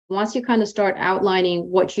Once you kind of start outlining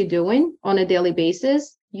what you're doing on a daily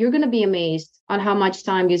basis, you're going to be amazed on how much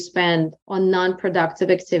time you spend on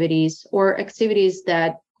non-productive activities or activities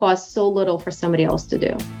that cost so little for somebody else to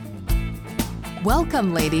do.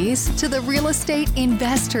 Welcome, ladies, to the Real Estate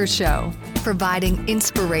Investor Show, providing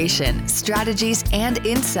inspiration, strategies, and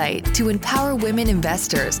insight to empower women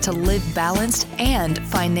investors to live balanced and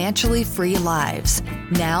financially free lives.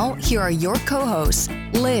 Now, here are your co-hosts,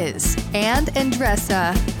 Liz and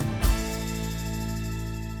Andressa.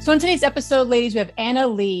 So in today's episode, ladies, we have Anna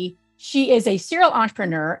Lee. She is a serial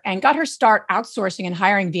entrepreneur and got her start outsourcing and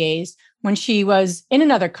hiring VAs when she was in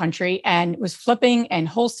another country and was flipping and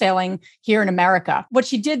wholesaling here in America. What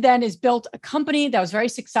she did then is built a company that was very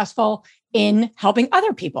successful in helping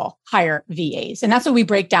other people hire VAs. And that's what we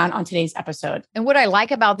break down on today's episode. And what I like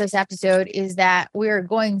about this episode is that we're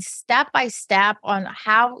going step by step on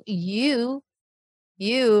how you,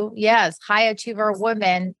 yes, high achiever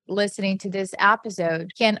women listening to this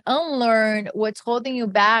episode can unlearn what's holding you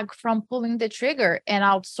back from pulling the trigger and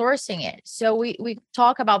outsourcing it. So we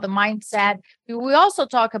talk about the mindset. We also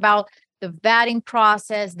talk about the vetting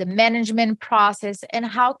process, the management process, and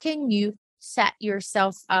how can you set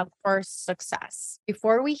yourself up for success.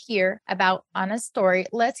 Before we hear about Anna's story,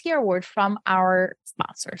 let's hear a word from our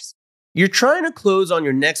sponsors. You're trying to close on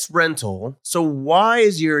your next rental, so why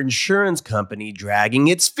is your insurance company dragging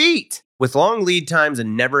its feet? With long lead times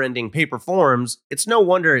and never-ending paper forms, it's no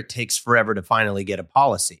wonder it takes forever to finally get a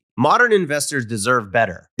policy. Modern investors deserve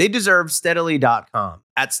better. They deserve Steadily.com.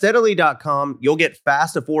 At Steadily.com, you'll get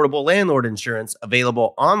fast, affordable landlord insurance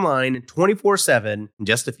available online 24/7 in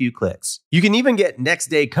just a few clicks. You can even get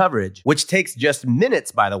next-day coverage, which takes just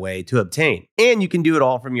minutes, by the way, to obtain. And you can do it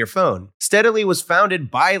all from your phone. Steadily was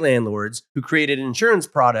founded by landlords who created insurance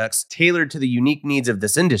products tailored to the unique needs of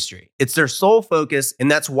this industry. It's their sole focus,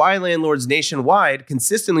 and that's why landlords nationwide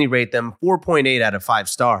consistently rate them 4.8 out of 5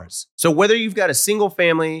 stars. So whether you've got a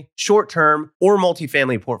single-family, short-term, or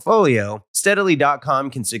multifamily portfolio, Steadily.com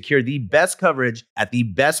can secure the best coverage at the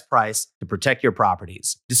best price to protect your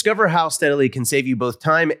properties. Discover how Steadily can save you both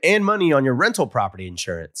time and money on your rental property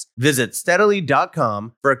insurance. Visit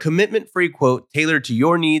Steadily.com for a commitment-free quote tailored to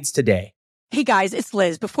your needs today. Hey guys, it's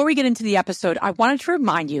Liz. Before we get into the episode, I wanted to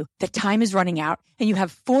remind you that time is running out and you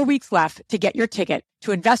have 4 weeks left to get your ticket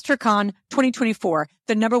to InvestorCon 2024,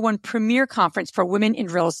 the #1 premier conference for women in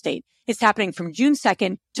real estate. It's happening from June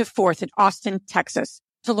 2nd to 4th in Austin, Texas.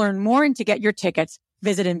 To learn more and to get your tickets,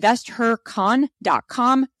 visit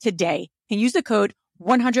InvestHerCon.com today and use the code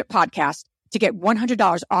 100podcast to get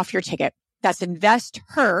 $100 off your ticket. That's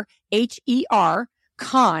InvestHer, HER,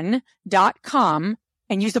 con.com,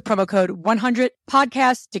 and use the promo code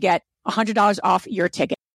 100podcast to get $100 off your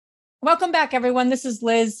ticket. Welcome back, everyone. This is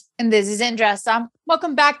Liz. And this is Andressa.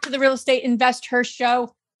 Welcome back to the Real Estate Invest Her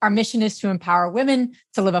Show. Our mission is to empower women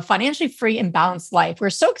to live a financially free and balanced life. We're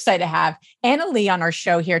so excited to have Anna Lee on our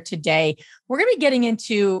show here today. We're going to be getting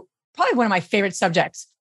into probably one of my favorite subjects,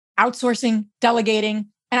 outsourcing, delegating.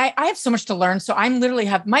 And I have so much to learn. So I'm literally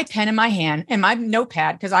have my pen in my hand and my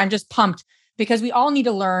notepad because I'm just pumped because we all need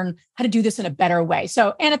to learn how to do this in a better way.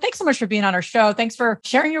 So Anna, thanks so much for being on our show. Thanks for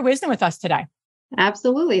sharing your wisdom with us today.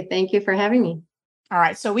 Absolutely. Thank you for having me. All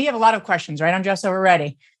right. So we have a lot of questions, right, Andressa? We're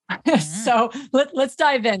ready. So let's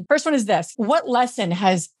dive in. First one is this. What lesson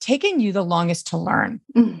has taken you the longest to learn?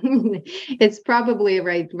 It's probably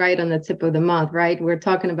right on the tip of the month, right? We're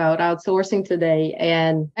talking about outsourcing today.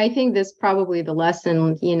 And I think this is probably the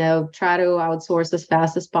lesson, try to outsource as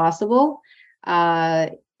fast as possible.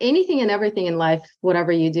 Anything and everything in life,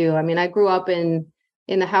 whatever you do. I mean, I grew up in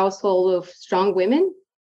a household of strong women.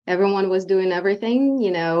 Everyone was doing everything,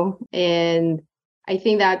 and I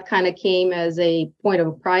think that kind of came as a point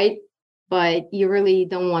of pride, but you really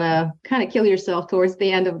don't want to kind of kill yourself towards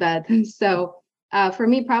the end of that. So for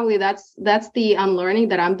me, probably that's the unlearning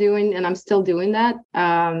that I'm doing, and I'm still doing that.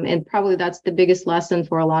 And probably that's the biggest lesson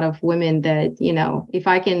for a lot of women that, if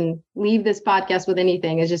I can leave this podcast with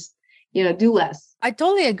anything, is just, do less. I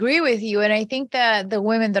totally agree with you. And I think that the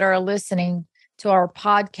women that are listening to our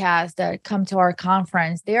podcast that come to our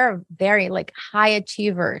conference, they are very high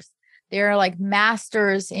achievers. They're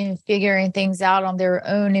masters in figuring things out on their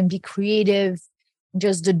own and be creative,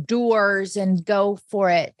 just the doers and go for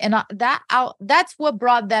it. And that's what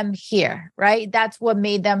brought them here, right? That's what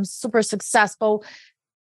made them super successful.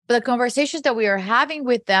 But the conversations that we are having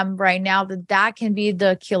with them right now, that can be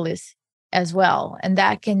the Achilles as well. And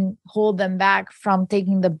that can hold them back from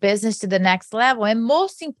taking the business to the next level. And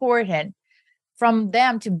most important, from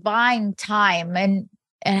them to buying time and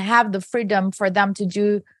have the freedom for them to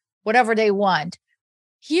do whatever they want.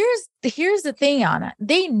 Here's the thing, Anna.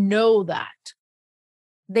 They know that.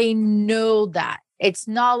 they know that. It's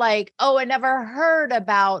not like, oh, I never heard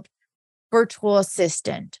about virtual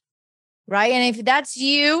assistant, right? And if that's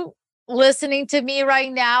you listening to me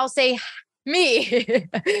right now, say me,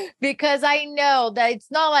 because I know that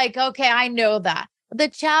it's not like, okay, I know that. The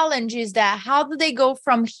challenge is that how do they go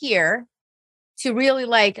from here to really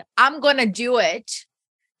like, I'm going to do it?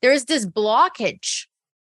 There's this blockage.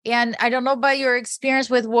 And I don't know about your experience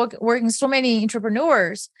with working so many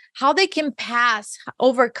entrepreneurs, how they can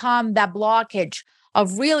overcome that blockage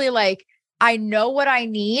of really like, I know what I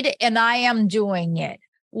need and I am doing it.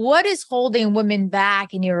 What is holding women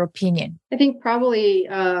back, in your opinion? I think probably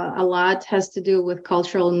a lot has to do with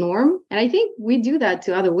cultural norm. And I think we do that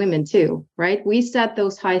to other women too, right? We set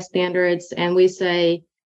those high standards and we say,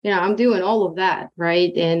 I'm doing all of that,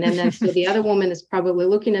 right? And then so the other woman is probably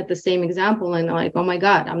looking at the same example and like, oh my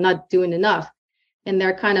God, I'm not doing enough. And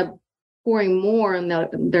they're kind of pouring more on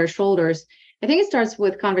their shoulders. I think it starts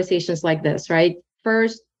with conversations like this, right?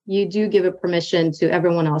 First, you do give a permission to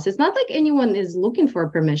everyone else. It's not like anyone is looking for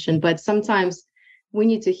permission, but sometimes we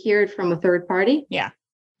need to hear it from a third party. Yeah.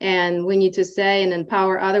 And we need to say and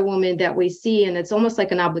empower other women that we see. And it's almost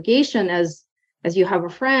like an obligation as you have a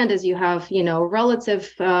friend, as you have, a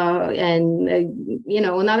relative and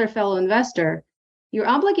another fellow investor, you're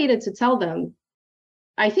obligated to tell them,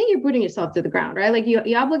 I think you're putting yourself to the ground, right? Like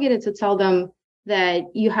you're obligated to tell them that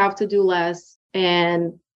you have to do less.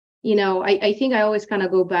 And I think I always kind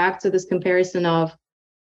of go back to this comparison of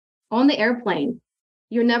on the airplane,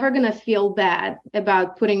 you're never going to feel bad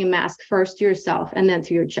about putting a mask first to yourself and then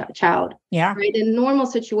to your child. Yeah. Right. In a normal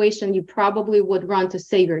situation, you probably would run to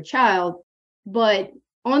save your child. But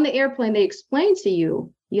on the airplane, they explain to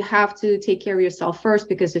you, you have to take care of yourself first,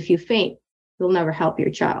 because if you faint, you'll never help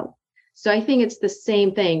your child. So I think it's the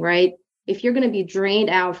same thing, right? If you're going to be drained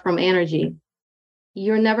out from energy,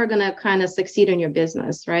 you're never going to kind of succeed in your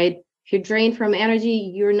business, right? If you're drained from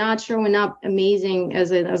energy, you're not showing up amazing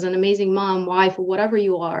as an amazing mom, wife, or whatever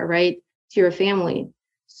you are, right? To your family.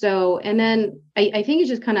 So, and then I think it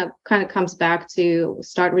just kind of comes back to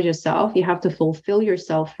start with yourself. You have to fulfill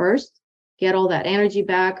yourself first, get all that energy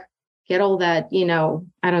back, get all that,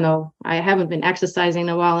 I don't know. I haven't been exercising in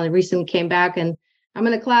a while and I recently came back and I'm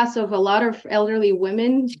in a class of a lot of elderly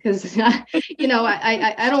women because, I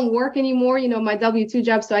don't work anymore, my W-2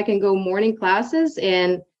 job, so I can go morning classes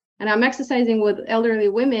and I'm exercising with elderly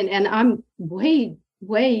women and I'm way,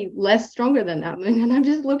 way less stronger than them. And I'm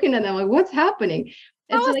just looking at them like, what's happening?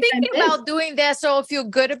 I was thinking about doing that so I feel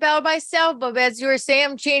good about myself, but as you were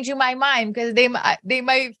saying, I'm changing my mind because they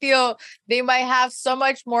might have so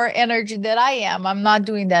much more energy than I am. I'm not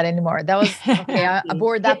doing that anymore. That was okay. I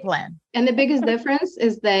aboard that plan. And the biggest difference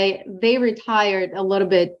is they retired a little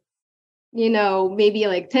bit, maybe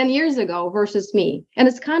like 10 years ago versus me. And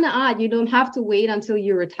it's kind of odd. You don't have to wait until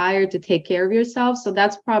you're retired to take care of yourself. So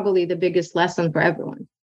that's probably the biggest lesson for everyone.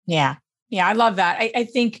 Yeah. Yeah. I love that. I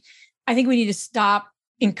think we need to stop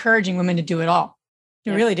encouraging women to do it all.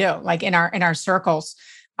 We really do. Like in our circles,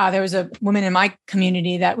 there was a woman in my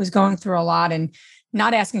community that was going through a lot and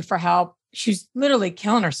not asking for help. She's literally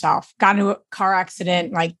killing herself, got into a car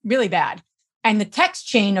accident, like really bad. And the text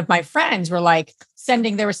chain of my friends were like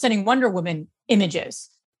they were sending Wonder Woman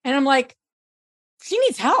images. And I'm like, she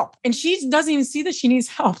needs help. And she doesn't even see that she needs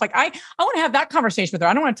help. Like I want to have that conversation with her.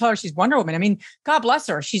 I don't want to tell her she's Wonder Woman. I mean, God bless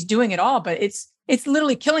her. She's doing it all, but it's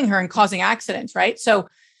literally killing her and causing accidents, right? So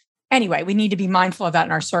anyway, we need to be mindful of that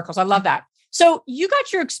in our circles. I love that. So you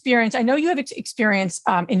got your experience. I know you have experience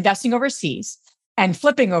investing overseas and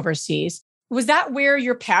flipping overseas. Was that where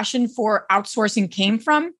your passion for outsourcing came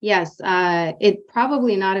from? Yes. It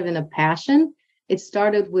probably not even a passion. It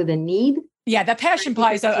started with a need. Yeah, that passion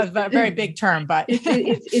probably is a very big term, but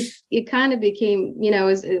it kind of became,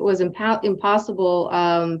 it was impossible.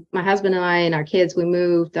 My husband and I and our kids, we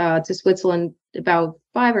moved to Switzerland about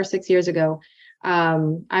 5 or 6 years ago.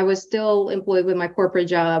 I was still employed with my corporate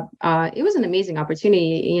job. It was an amazing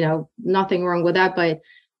opportunity, nothing wrong with that. But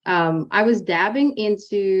I was dabbing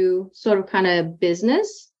into sort of kind of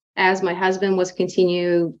business as my husband was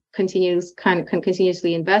continuously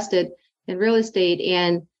invested in real estate.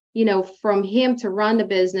 And from him to run the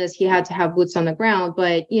business, he had to have boots on the ground.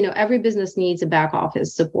 But, every business needs a back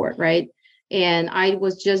office support, right? And I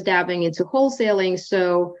was just dabbing into wholesaling.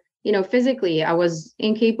 So, physically, I was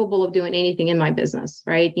incapable of doing anything in my business,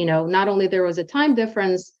 right? Not only there was a time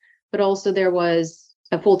difference, but also there was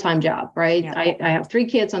a full-time job, right? Yeah. I have 3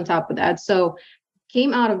 kids on top of that. So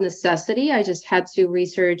came out of necessity. I just had to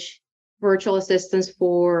research virtual assistants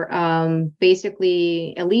for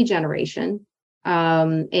basically a lead generation.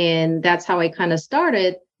 And that's how I kind of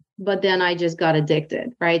started. but then I just got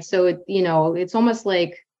addicted, right? So it's almost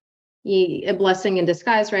like a blessing in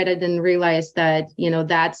disguise, right? I didn't realize that,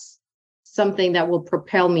 that's something that will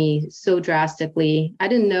propel me so drastically. I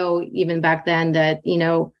didn't know even back then that,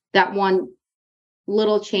 that one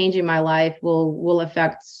little change in my life will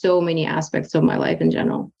affect so many aspects of my life in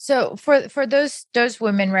general. So for those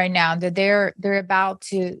women right now that they're about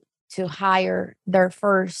to hire their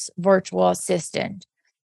first virtual assistant,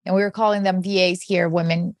 and we're calling them VAs here,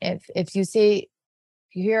 women. If you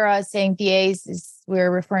hear us saying VAs, we're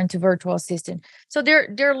referring to virtual assistant. So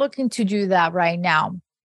they're looking to do that right now.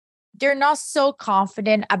 They're not so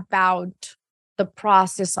confident about the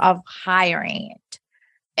process of hiring it.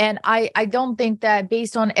 And I don't think that,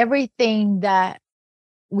 based on everything that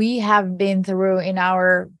we have been through in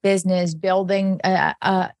our business, building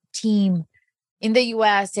a team in the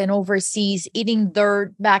US and overseas, eating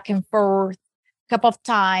dirt back and forth a couple of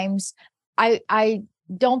times, I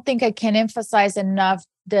don't think I can emphasize enough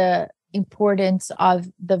the importance of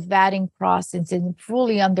the vetting process and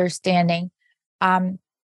fully understanding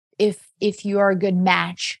if you are a good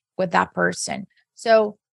match with that person.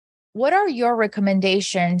 So what are your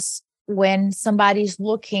recommendations when somebody's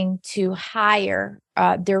looking to hire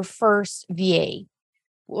their first VA?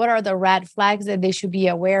 What are the red flags that they should be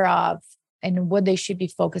aware of and what they should be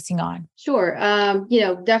focusing on? Sure.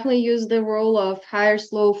 Definitely use the rule of hire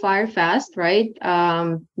slow, fire fast, right?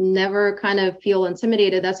 Never kind of feel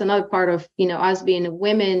intimidated. That's another part of, us being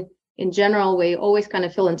women in general. We always kind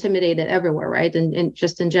of feel intimidated everywhere, right? And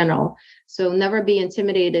just in general. So never be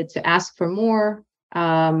intimidated to ask for more.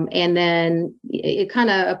 And then it kind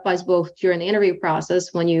of applies both during the interview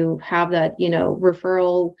process when you have that,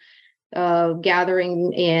 referral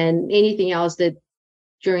gathering and anything else that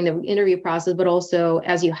during the interview process, but also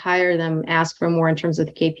as you hire them, ask for more in terms of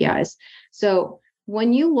the KPIs. So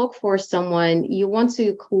when you look for someone, you want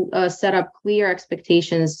to set up clear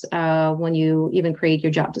expectations when you even create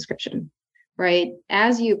your job description, right?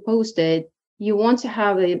 As you post it, you want to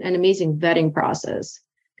have an amazing vetting process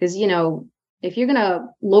because, if you're going to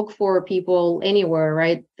look for people anywhere,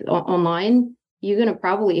 right, online, you're going to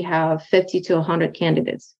probably have 50 to 100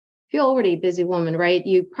 candidates. If you're already a busy woman, right,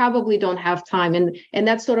 you probably don't have time. And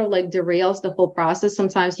that sort of like derails the whole process.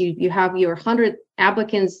 Sometimes you have your 100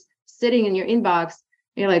 applicants sitting in your inbox.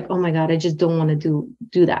 You're like, oh my God, I just don't want to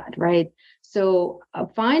do that, right? So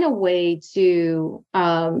find a way to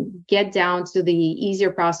get down to the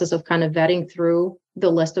easier process of kind of vetting through the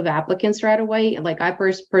list of applicants right away. Like I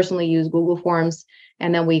personally use Google Forms,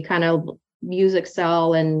 and then we kind of use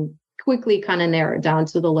Excel and quickly kind of narrow it down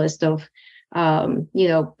to the list of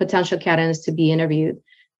potential candidates to be interviewed.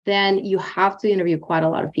 Then you have to interview quite a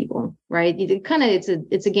lot of people, right?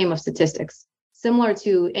 It's a game of statistics, similar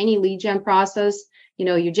to any lead gen process.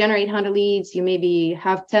 You generate 100 leads, you maybe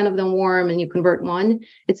have 10 of them warm and you convert one.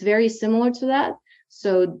 It's very similar to that.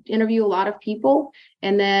 So interview a lot of people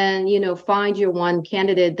and then, find your one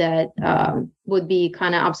candidate that would be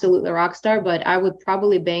kind of absolutely rock star, but I would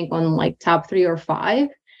probably bank on like top 3 or 5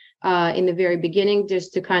 in the very beginning,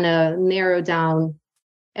 just to kind of narrow down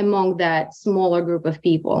among that smaller group of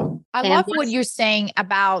people. I love what you're saying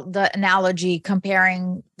about the analogy,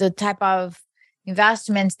 comparing the type of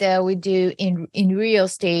investments that we do in real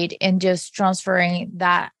estate and just transferring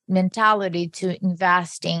that mentality to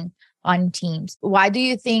investing on teams. Why do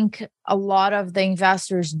you think a lot of the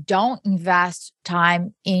investors don't invest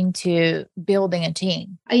time into building a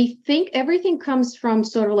team? I think everything comes from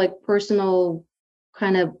sort of like personal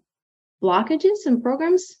kind of blockages and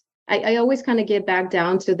programs. I always kind of get back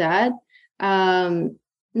down to that.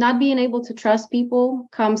 Not being able to trust people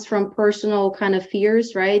comes from personal kind of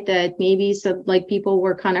fears, right? That maybe some like people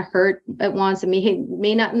were kind of hurt at once and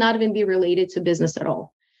may not even be related to business at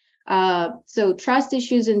all. So trust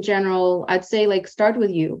issues in general, I'd say like start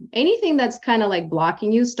with you. Anything that's kind of like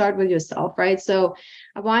blocking you, start with yourself, right? So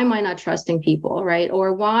why am I not trusting people, right?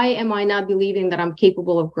 Or why am I not believing that I'm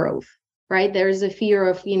capable of growth, right? There's a fear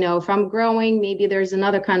of, if I'm growing, maybe there's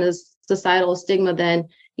another kind of societal stigma then,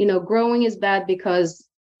 growing is bad because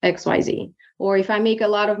XYZ. Or if I make a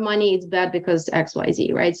lot of money, it's bad because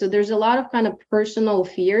XYZ, right? So there's a lot of kind of personal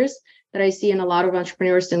fears that I see in a lot of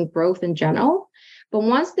entrepreneurs and growth in general. But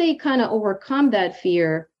once they kind of overcome that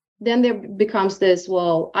fear, then there becomes this,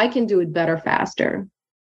 well, I can do it better faster.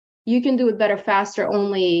 You can do it better faster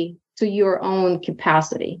only to your own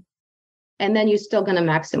capacity. And then you're still going to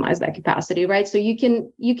maximize that capacity, right? So you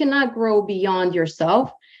cannot grow beyond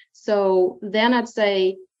yourself. So then I'd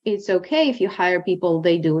say it's okay if you hire people,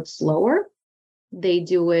 they do it slower. They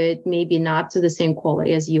do it maybe not to the same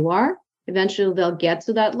quality as you are. Eventually they'll get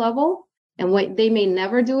to that level. And they may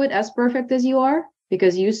never do it as perfect as you are.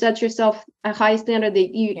 because you set yourself a high standard that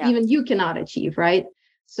even you cannot achieve, right?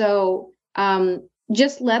 So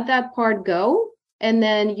just let that part go, and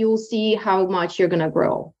then you'll see how much you're going to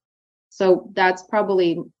grow. So that's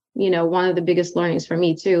probably, one of the biggest learnings for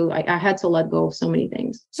me too. I had to let go of so many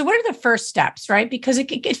things. So what are the first steps, right? Because it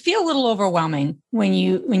can feel a little overwhelming when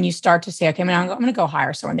you start to say, okay, I'm going to go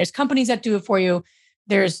hire someone. There's companies that do it for you.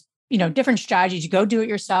 There's, different strategies. You go do it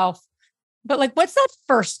yourself. But like, what's that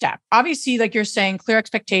first step? Obviously, like you're saying, clear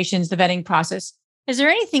expectations, the vetting process. Is there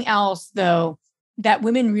anything else though that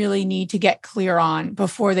women really need to get clear on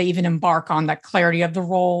before they even embark on that clarity of the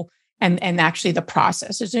role and actually the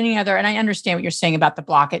process? Is there any other, and I understand what you're saying about the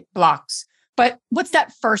blocks, but what's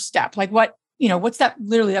that first step? Like what's that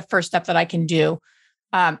literally that first step that I can do,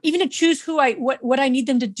 even to choose what I need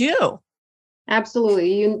them to do?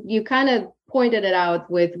 Absolutely. You kind of pointed it out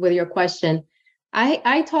with your question.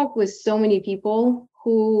 I talk with so many people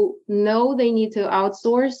who know they need to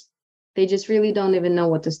outsource. They just really don't even know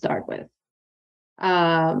what to start with.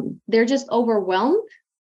 They're just overwhelmed,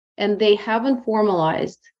 and they haven't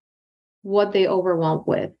formalized what they overwhelmed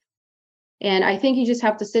with. And I think you just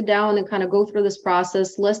have to sit down and kind of go through this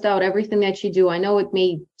process, list out everything that you do. I know it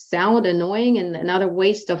may sound annoying and another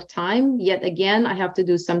waste of time. Yet again, I have to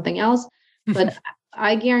do something else. But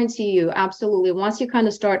I guarantee you, absolutely, once you kind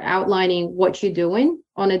of start outlining what you're doing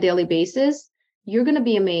on a daily basis, you're going to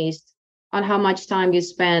be amazed on how much time you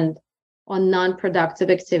spend on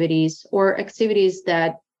non-productive activities or activities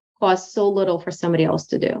that cost so little for somebody else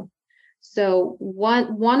to do. So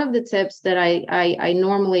one of the tips that I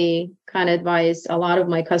normally kind of advise a lot of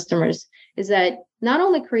my customers is that not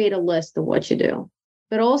only create a list of what you do,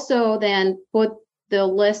 but also then put the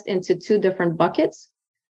list into two different buckets.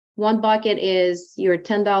 One bucket is your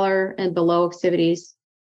 $10 and below activities,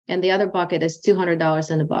 and the other bucket is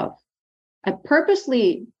 $200 and above. I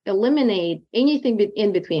purposely eliminate anything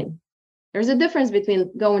in between. There's a difference between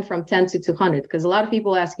going from 10 to 200, because a lot of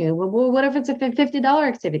people ask me, well, what if it's a $50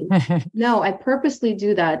 activity? No, I purposely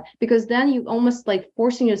do that because then you almost like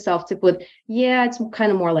forcing yourself to put, it's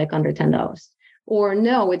kind of more like under $10. Or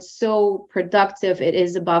no, it's so productive, it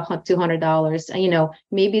is above $200. And,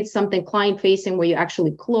 maybe it's something client facing where you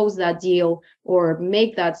actually close that deal or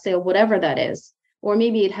make that sale, whatever that is. Or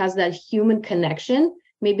maybe it has that human connection.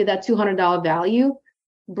 Maybe that $200 value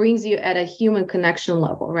brings you at a human connection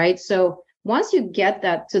level, right? So once you get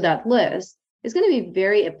that to that list, it's going to be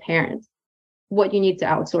very apparent what you need to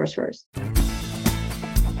outsource first.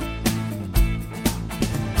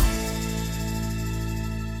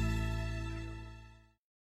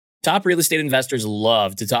 Top real estate investors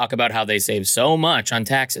love to talk about how they save so much on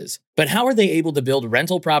taxes. But how are they able to build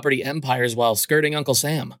rental property empires while skirting Uncle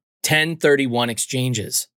Sam? 1031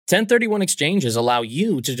 exchanges. 1031 exchanges allow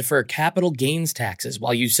you to defer capital gains taxes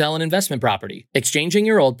while you sell an investment property, exchanging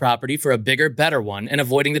your old property for a bigger, better one and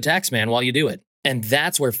avoiding the tax man while you do it. And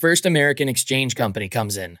that's where First American Exchange Company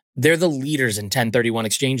comes in. They're the leaders in 1031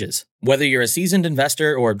 exchanges. Whether you're a seasoned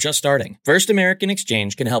investor or just starting, First American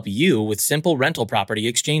Exchange can help you with simple rental property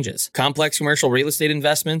exchanges, complex commercial real estate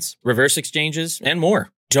investments, reverse exchanges, and more.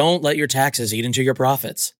 Don't let your taxes eat into your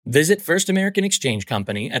profits. Visit First American Exchange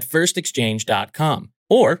Company at firstexchange.com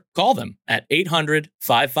or call them at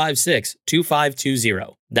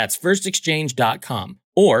 800-556-2520. That's firstexchange.com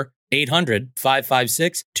or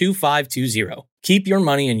 800-556-2520. Keep your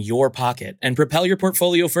money in your pocket and propel your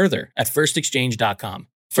portfolio further at firstexchange.com.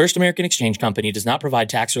 First American Exchange Company does not provide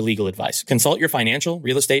tax or legal advice. Consult your financial,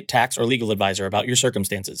 real estate, tax, or legal advisor about your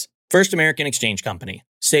circumstances. First American Exchange Company.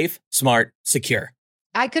 Safe, smart, secure.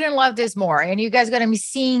 I couldn't love this more. And you guys are going to be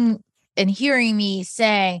seeing and hearing me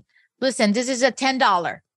saying, listen, this is a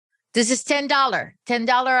 $10. This is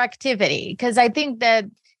 $10 activity. Because I think that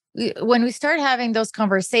when we start having those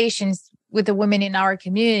conversations with the women in our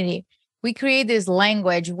community, we create this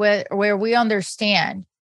language where we understand.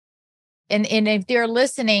 And if they're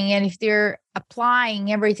listening and if they're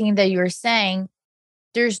applying everything that you're saying,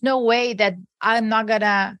 there's no way that I'm not going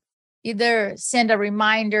to either send a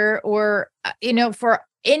reminder or, for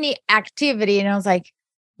any activity. And I was like,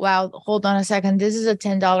 wow, hold on a second. This is a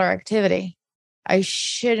 $10 activity. I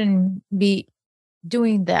shouldn't be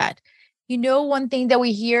doing that. One thing that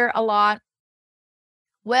we hear a lot,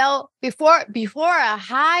 well, before I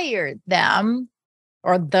hired them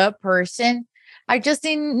or the person, I just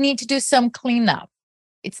need to do some cleanup.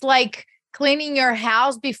 It's like cleaning your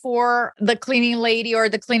house before the cleaning lady or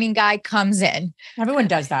the cleaning guy comes in. Everyone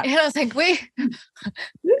does that. And I was like, wait,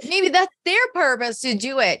 maybe that's their purpose to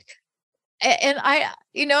do it. And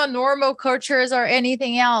normal cultures or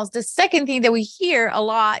anything else. The second thing that we hear a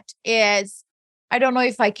lot is, I don't know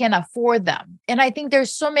if I can afford them. And I think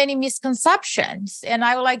there's so many misconceptions. And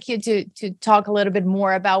I would like you to talk a little bit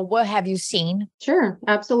more about what have you seen? Sure,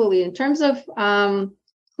 absolutely. In terms of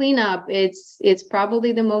cleanup, it's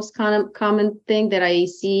probably the most common thing that I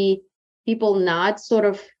see people not sort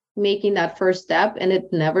of making that first step, and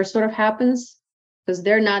it never sort of happens because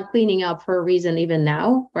they're not cleaning up for a reason even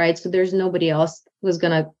now, right? So there's nobody else who's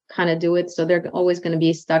going to kind of do it. So they're always going to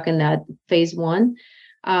be stuck in that phase one.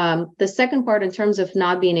 The second part, in terms of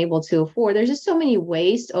not being able to afford, there's just so many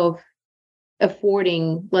ways of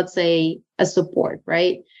affording, let's say, a support,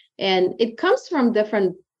 right? And it comes from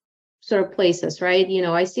different sort of places, right?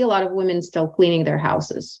 I see a lot of women still cleaning their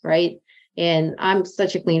houses, right? And I'm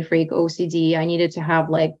such a clean freak, OCD. I needed to have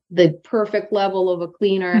like the perfect level of a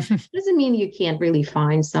cleaner. Doesn't mean you can't really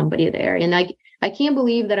find somebody there. And I can't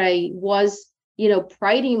believe that I was,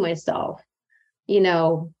 priding myself.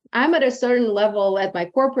 I'm at a certain level at my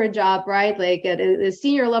corporate job, right? Like at a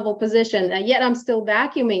senior level position, and yet I'm still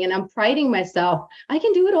vacuuming and I'm priding myself. I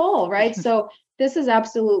can do it all, right? So this is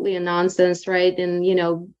absolutely a nonsense, right? And,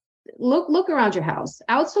 look around your house.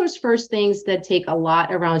 Outsource first things that take a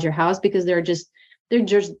lot around your house because they're just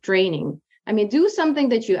draining. I mean, do something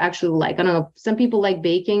that you actually like. I don't know. Some people like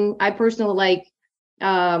baking. I personally like,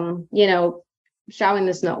 showering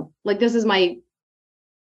the snow. Like this is my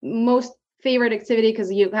most favorite activity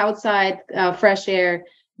because you outside, fresh air.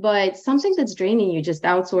 But something that's draining you, just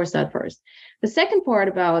outsource that first. The second part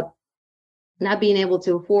about not being able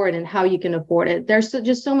to afford and how you can afford it. There's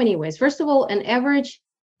just so many ways. First of all, an average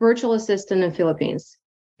virtual assistant in Philippines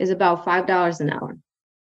is about $5 an hour.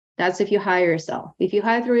 That's if you hire yourself. If you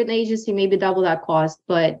hire through an agency, maybe double that cost,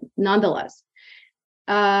 but nonetheless.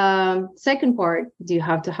 Second part, do you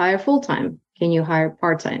have to hire full-time? Can you hire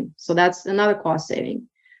part-time? So that's another cost saving.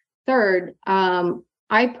 Third,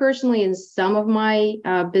 I personally, in some of my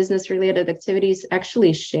business-related activities,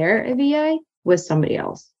 actually share a VA with somebody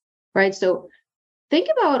else, right? So think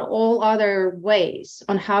about all other ways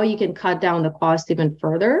on how you can cut down the cost even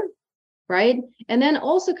further, right? And then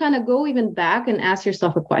also kind of go even back and ask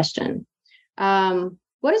yourself a question.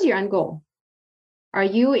 What is your end goal? Are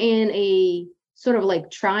you in a sort of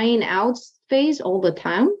like trying out phase all the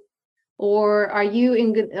time? Or are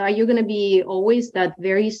you going to be always that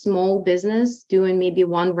very small business doing maybe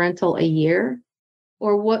one rental a year?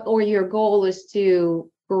 Or your goal is to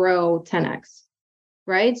grow 10x?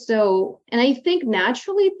 Right. So, and I think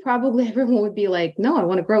naturally, probably everyone would be like, no, I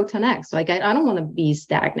want to grow 10x. Like, I don't want to be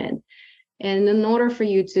stagnant. And in order for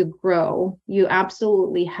you to grow, you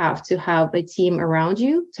absolutely have to have a team around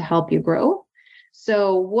you to help you grow.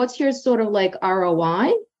 So what's your sort of like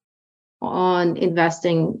ROI on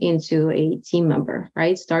investing into a team member,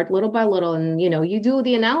 right? Start little by little. And, you do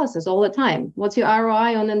the analysis all the time. What's your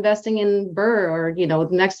ROI on investing in Burr or,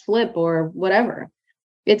 Next Flip or whatever?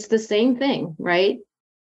 It's the same thing, right?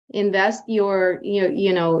 Invest your,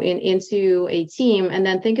 into a team, and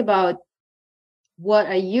then think about what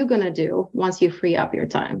are you going to do once you free up your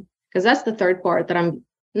time? Because that's the third part that I'm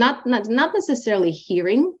not necessarily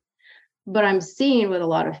hearing, but I'm seeing with a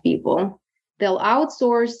lot of people. They'll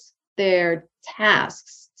outsource their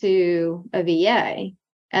tasks to a VA,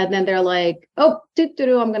 and then they're like, oh, I'm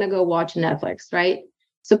going to go watch Netflix, right?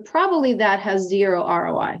 So probably that has zero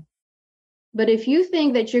ROI. But if you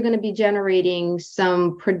think that you're going to be generating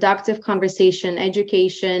some productive conversation,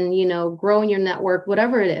 education, growing your network,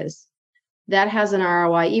 whatever it is, that has an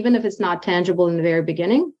ROI, even if it's not tangible in the very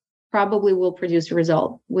beginning, probably will produce a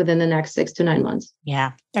result within the next 6 to 9 months.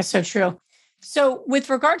 Yeah, that's so true. So with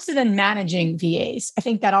regards to then managing VAs, I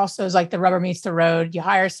think that also is like the rubber meets the road. You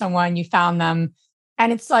hire someone, you found them,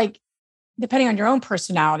 and it's like, depending on your own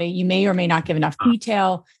personality, you may or may not give enough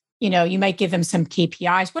detail. You might give them some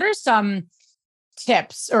KPIs. What are some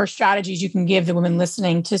tips or strategies you can give the women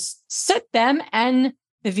listening to set them and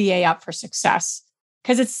the VA up for success?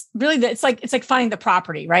 Because it's really, it's like finding the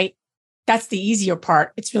property, right? That's the easier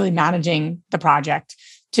part. It's really managing the project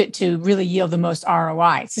to really yield the most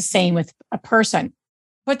ROI. It's the same with a person,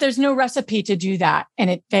 but there's no recipe to do that. And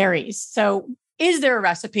it varies. So is there a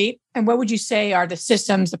recipe? And what would you say are the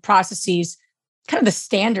systems, the processes, kind of the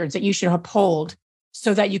standards that you should uphold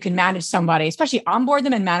so that you can manage somebody, especially onboard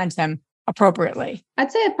them and manage them appropriately?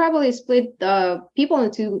 I'd say I'd probably split people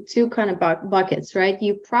into two kind of buckets, right?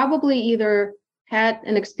 You probably either had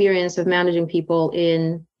an experience of managing people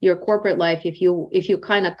in your corporate life if you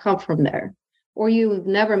kind of come from there, or you've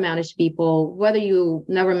never managed people, whether you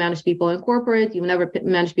never managed people in corporate, you've never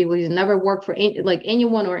managed people, you've never worked for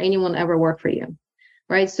anyone or anyone ever worked for you,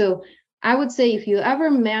 right? So I would say if you ever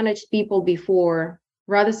managed people before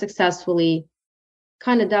rather successfully,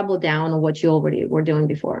 kind of double down on what you already were doing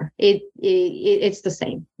before. It's the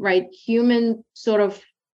same, right? Human sort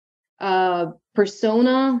of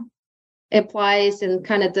persona applies, and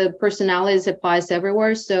kind of the personalities applies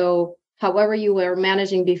everywhere. So however you were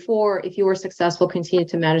managing before, if you were successful, continue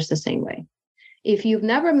to manage the same way. If you've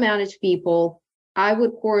never managed people, I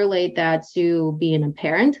would correlate that to being a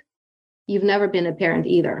parent. You've never been a parent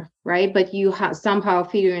either, right? But you have somehow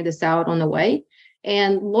figuring this out on the way,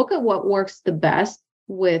 and look at what works the best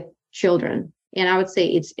with children. And I would say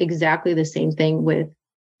it's exactly the same thing with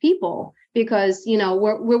people, because,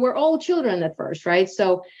 we're all children at first, right?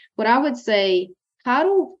 So what I would say,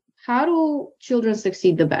 how do children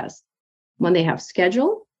succeed the best? When they have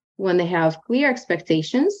schedule, when they have clear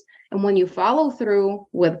expectations, and when you follow through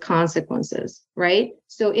with consequences, right?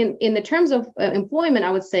 So in the terms of employment,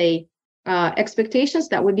 I would say expectations,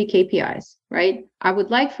 that would be KPIs, right? I would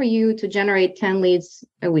like for you to generate 10 leads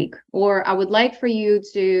a week, or I would like for you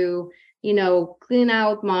to, clean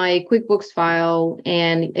out my QuickBooks file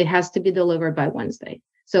and it has to be delivered by Wednesday.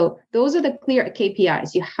 So those are the clear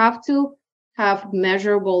KPIs. You have to have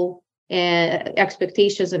measurable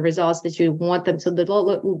expectations and results that you want them to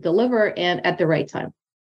deliver and at the right time.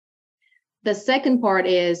 The second part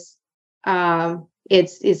is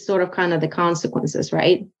it's sort of kind of the consequences,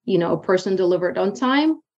 right? A person delivered on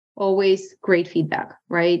time, always great feedback,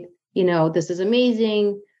 right? This is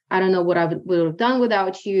amazing. I don't know what I would have done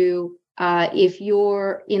without you. If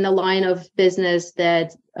you're in a line of business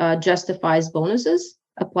that justifies bonuses,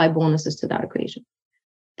 apply bonuses to that equation.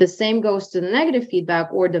 The same goes to the negative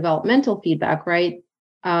feedback or developmental feedback, right?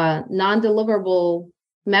 Non-deliverable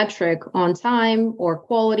metric on time or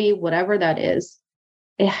quality, whatever that is,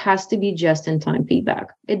 it has to be just in time feedback.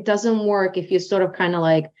 It doesn't work if you sort of kind of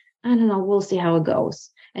like, I don't know, we'll see how it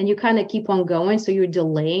goes. And you kind of keep on going. So you're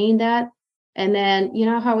delaying that. And then, you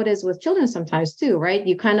know how it is with children sometimes too, right?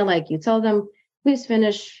 You kind of like, you tell them, please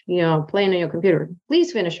finish, playing on your computer.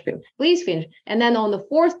 Please finish. And then on the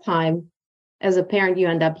fourth time, as a parent, you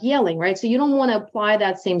end up yelling, right? So you don't want to apply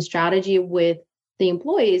that same strategy with the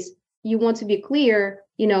employees. You want to be clear,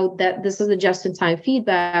 that this is a just-in-time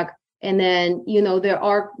feedback. And then, there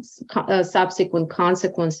are subsequent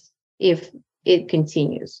consequences if it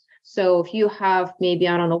continues. So if you have maybe,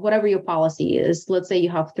 I don't know, whatever your policy is, let's say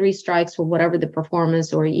you have 3 strikes for whatever the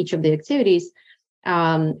performance or each of the activities,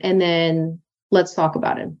 and then let's talk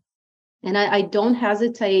about it. And I don't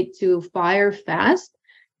hesitate to fire fast,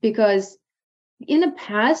 because in the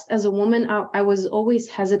past, as a woman, I was always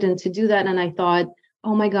hesitant to do that. And I thought,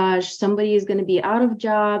 oh my gosh, somebody is going to be out of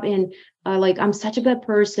job, and I'm such a bad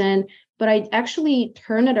person. But I actually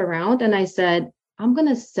turned it around and I said, I'm going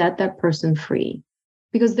to set that person free,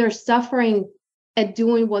 because they're suffering at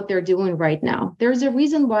doing what they're doing right now. There's a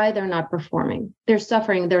reason why they're not performing. They're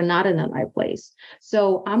suffering. They're not in the right place.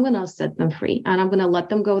 So I'm going to set them free and I'm going to let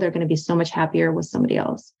them go. They're going to be so much happier with somebody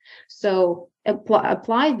else. So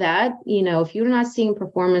apply that. If you're not seeing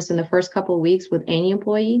performance in the first couple of weeks with any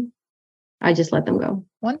employee, I just let them go.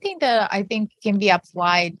 One thing that I think can be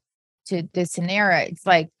applied to this scenario, it's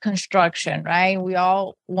like construction, right? We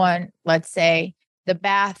all want, let's say, the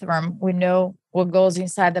bathroom. We know what goes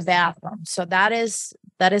inside the bathroom. So that is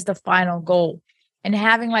the final goal. And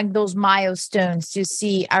having like those milestones to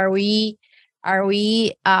see, are we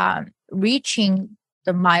reaching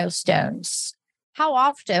the milestones? How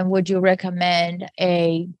often would you recommend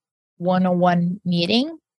a one-on-one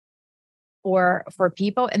meeting for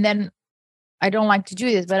people? And then I don't like to do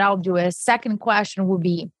this, but I'll do a second question would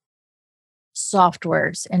be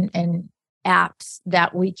softwares and apps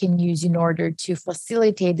that we can use in order to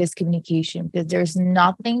facilitate this communication, because there's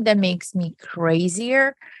nothing that makes me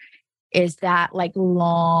crazier is that like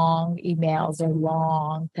long emails or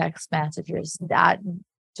long text messages that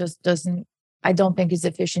just I don't think is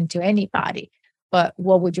efficient to anybody. But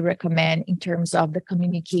what would you recommend in terms of the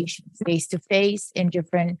communication face to face and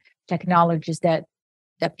different technologies that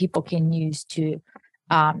people can use to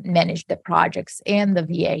manage the projects and the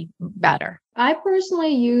VA better? I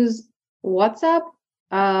personally use WhatsApp,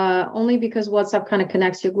 only because WhatsApp kind of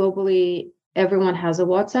connects you globally. Everyone has a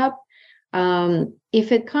WhatsApp.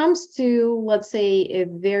 If it comes to, let's say, a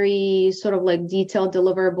very sort of like detailed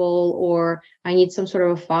deliverable, or I need some sort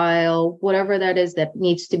of a file, whatever that is that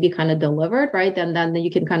needs to be kind of delivered, right? Then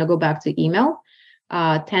you can kind of go back to email,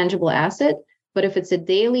 tangible asset. But if it's a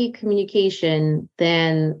daily communication,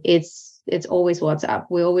 then it's always WhatsApp.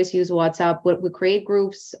 We always use WhatsApp. We create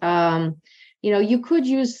groups. You could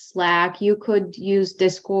use Slack, you could use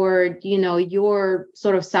Discord, your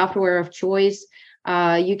sort of software of choice.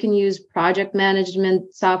 You can use project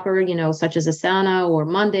management software, such as Asana or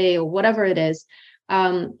Monday or whatever it is.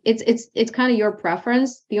 It's kind of your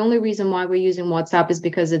preference. The only reason why we're using WhatsApp is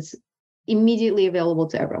because it's immediately available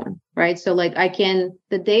to everyone, right? So like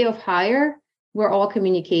the day of hire, we're all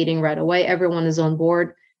communicating right away. Everyone is on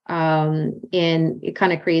board, and it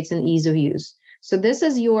kind of creates an ease of use. So this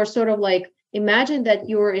is your sort of like, imagine that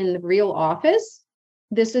you're in the real office.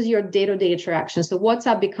 This is your day-to-day interaction. So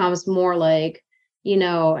WhatsApp becomes more like,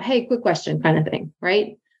 hey, quick question kind of thing,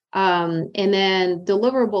 right? And then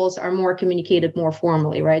deliverables are more communicated more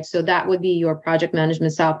formally, right? So that would be your project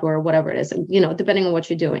management software, whatever it is, depending on what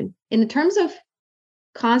you're doing. In terms of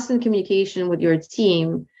constant communication with your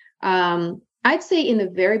team, I'd say in the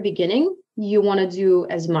very beginning, you want to do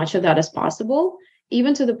as much of that as possible,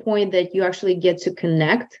 even to the point that you actually get to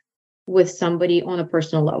connect with somebody on a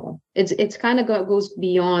personal level. It's kind of goes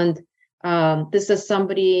beyond, this is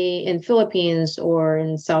somebody in Philippines or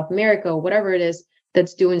in South America, whatever it is,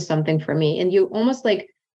 that's doing something for me. And you almost like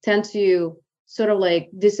tend to sort of like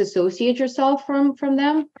disassociate yourself from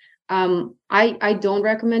them. I don't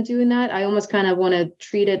recommend doing that. I almost kind of want to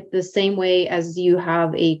treat it the same way as you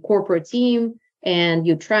have a corporate team and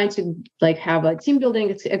you're trying to like have a team building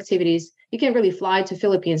activities. You can't really fly to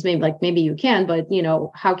Philippines. Maybe you can, but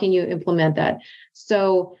how can you implement that?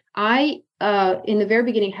 So I, in the very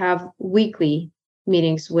beginning, have weekly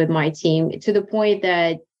meetings with my team to the point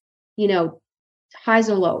that, highs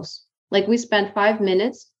and lows. Like we spend 5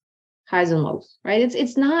 minutes, highs and lows, right?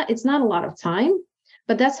 It's not a lot of time,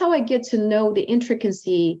 but that's how I get to know the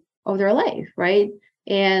intricacy of their life, right?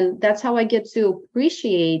 And that's how I get to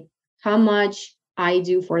appreciate how much I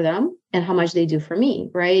do for them and how much they do for me,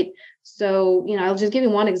 right? So, I'll just give you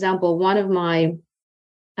one example. One of my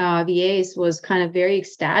VAs was kind of very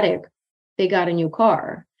ecstatic. They got a new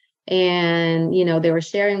car. And, they were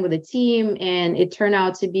sharing with the team, and it turned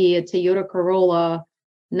out to be a Toyota Corolla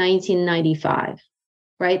 1995,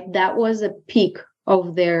 right? That was a peak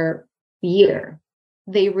of their year.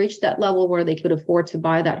 They reached that level where they could afford to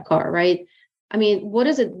buy that car, right? I mean, what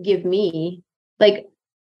does it give me? Like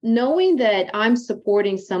knowing that I'm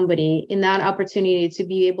supporting somebody in that opportunity to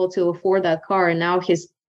be able to afford that car, and now his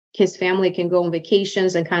family can go on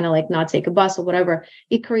vacations and kind of like not take a bus or whatever.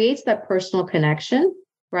 It creates that personal connection,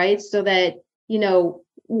 right? So that,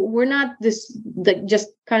 we're not just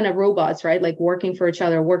kind of robots, right? Like working for each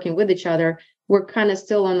other, working with each other. We're kind of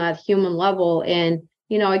still on that human level. And,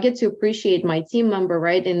 I get to appreciate my team member,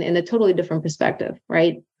 right? In a totally different perspective,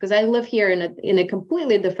 right? Because I live here in a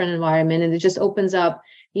completely different environment, and it just opens up,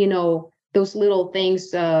 those little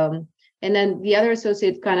things. And then the other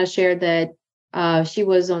associate kind of shared that she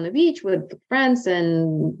was on the beach with friends,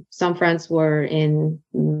 and some friends were in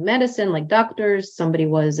medicine, like doctors. Somebody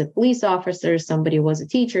was a police officer. Somebody was a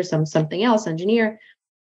teacher, something else, engineer.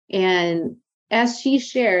 And as she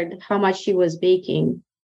shared how much she was making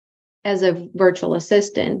as a virtual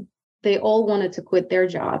assistant, they all wanted to quit their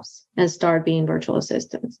jobs and start being virtual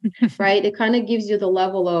assistants, right? It kind of gives you the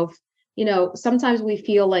level of, sometimes we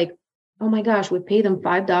feel like, oh my gosh, we pay them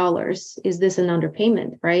 $5. Is this an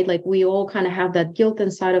underpayment, right? Like we all kind of have that guilt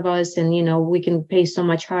inside of us, and we can pay so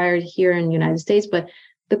much higher here in the United States, but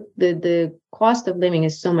the cost of living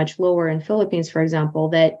is so much lower in Philippines, for example,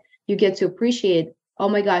 that you get to appreciate, oh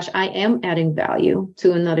my gosh, I am adding value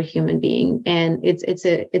to another human being, and it's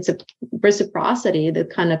a reciprocity that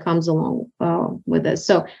kind of comes along with this.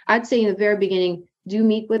 So I'd say in the very beginning, do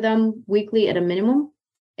meet with them weekly at a minimum.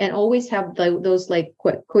 And always have those like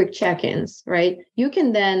quick check-ins, right? You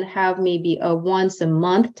can then have maybe a once a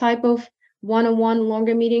month type of one-on-one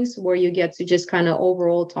longer meetings where you get to just kind of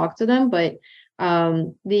overall talk to them. But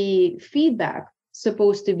the feedback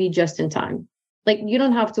supposed to be just in time. Like you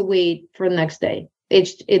don't have to wait for the next day.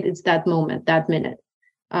 It's that moment, that minute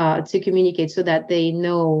to communicate so that they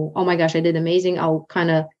know, oh my gosh, I did amazing. I'll kind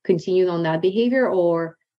of continue on that behavior,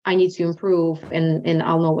 or I need to improve, and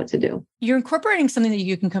I'll know what to do. You're incorporating something that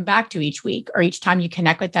you can come back to each week or each time you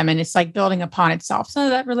connect with them. And it's like building upon itself. So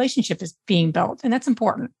that relationship is being built, and that's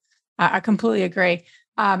important. I completely agree.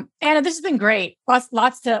 Anna, this has been great.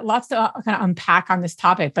 Lots to kind of unpack on this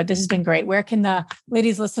topic, but this has been great. Where can the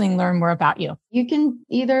ladies listening learn more about you? You can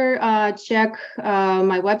either check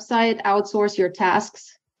my website,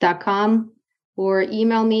 outsourceyourtasks.com, or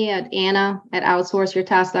email me at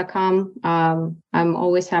anna@outsourceyourtasks.com. I'm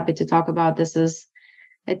always happy to talk about this. Is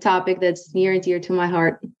a topic that's near and dear to my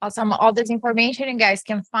heart. Awesome. All this information you guys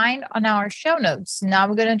can find on our show notes. Now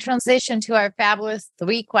we're going to transition to our fabulous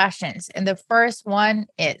 3 questions. And the first one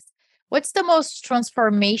is, what's the most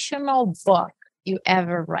transformational book you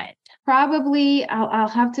ever read? Probably I'll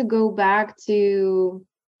have to go back to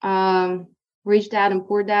Rich Dad and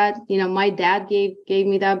Poor Dad. My dad gave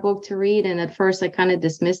me that book to read. And at first I kind of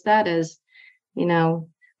dismissed that as,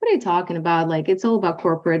 what are you talking about? Like, it's all about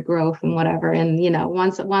corporate growth and whatever. And,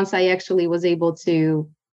 once I actually was able to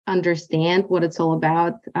understand what it's all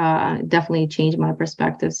about, definitely changed my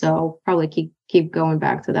perspective. So probably keep going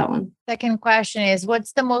back to that one. Second question is,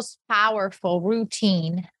 what's the most powerful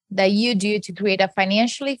routine that you do to create a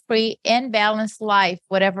financially free and balanced life,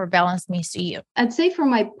 whatever balance means to you? I'd say for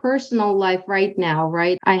my personal life right now,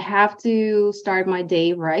 right, I have to start my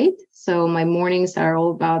day right. So my mornings are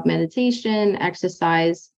all about meditation,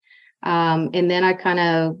 exercise, and then I kind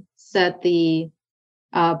of set the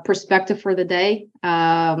perspective for the day,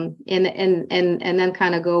 and then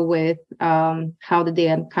kind of go with how the day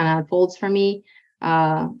kind of unfolds for me.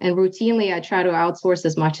 And routinely, I try to outsource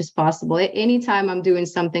as much as possible. Anytime I'm doing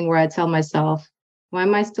something where I tell myself, why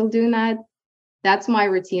am I still doing that? That's my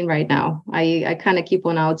routine right now. I kind of keep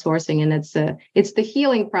on outsourcing, and it's the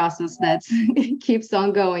healing process that keeps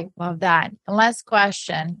on going. Love that. And last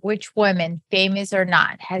question, which woman, famous or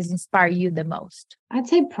not, has inspired you the most? I'd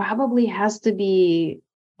say probably has to be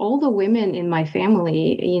all the women in my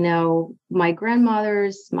family, my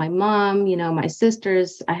grandmothers, my mom, my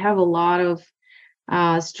sisters. I have a lot of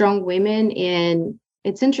strong women, and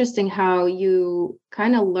it's interesting how you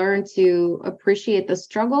kind of learn to appreciate the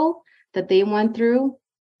struggle that they went through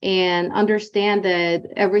and understand that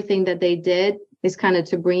everything that they did is kind of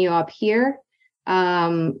to bring you up here,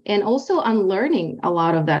 and also unlearning a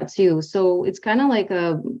lot of that too. So it's kind of like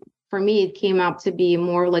for me, it came out to be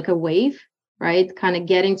more like a wave, right? Kind of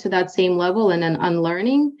getting to that same level and then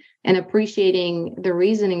unlearning and appreciating the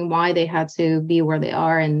reasoning why they had to be where they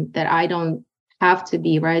are, and that I don't have to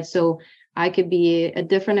be, right? So I could be a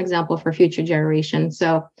different example for future generations.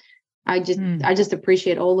 So I just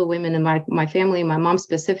appreciate all the women in my family. My mom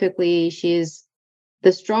specifically, she's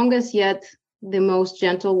the strongest yet the most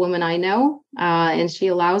gentle woman I know, and she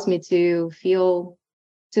allows me to feel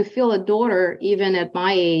a daughter even at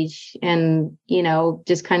my age, and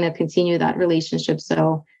just kind of continue that relationship.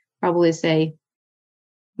 So probably say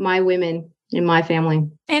my women in my family.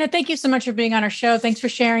 Anna, thank you so much for being on our show. Thanks for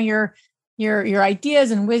sharing your ideas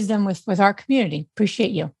and wisdom with our community. Appreciate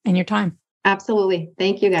you and your time. Absolutely.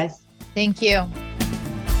 Thank you, guys. Thank you.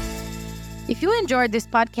 If you enjoyed this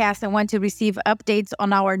podcast and want to receive updates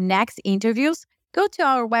on our next interviews, go to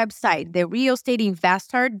our website,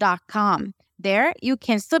 therealestateinvestor.com. There, you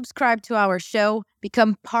can subscribe to our show,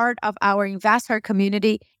 become part of our investor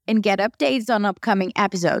community, and get updates on upcoming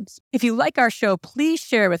episodes. If you like our show, please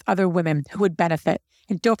share with other women who would benefit.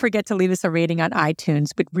 And don't forget to leave us a rating on iTunes.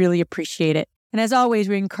 We'd really appreciate it. And as always,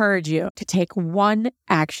 we encourage you to take one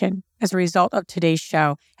action as a result of today's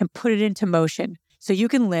show and put it into motion so you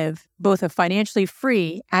can live both a financially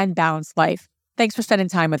free and balanced life. Thanks for spending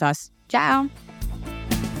time with us. Ciao.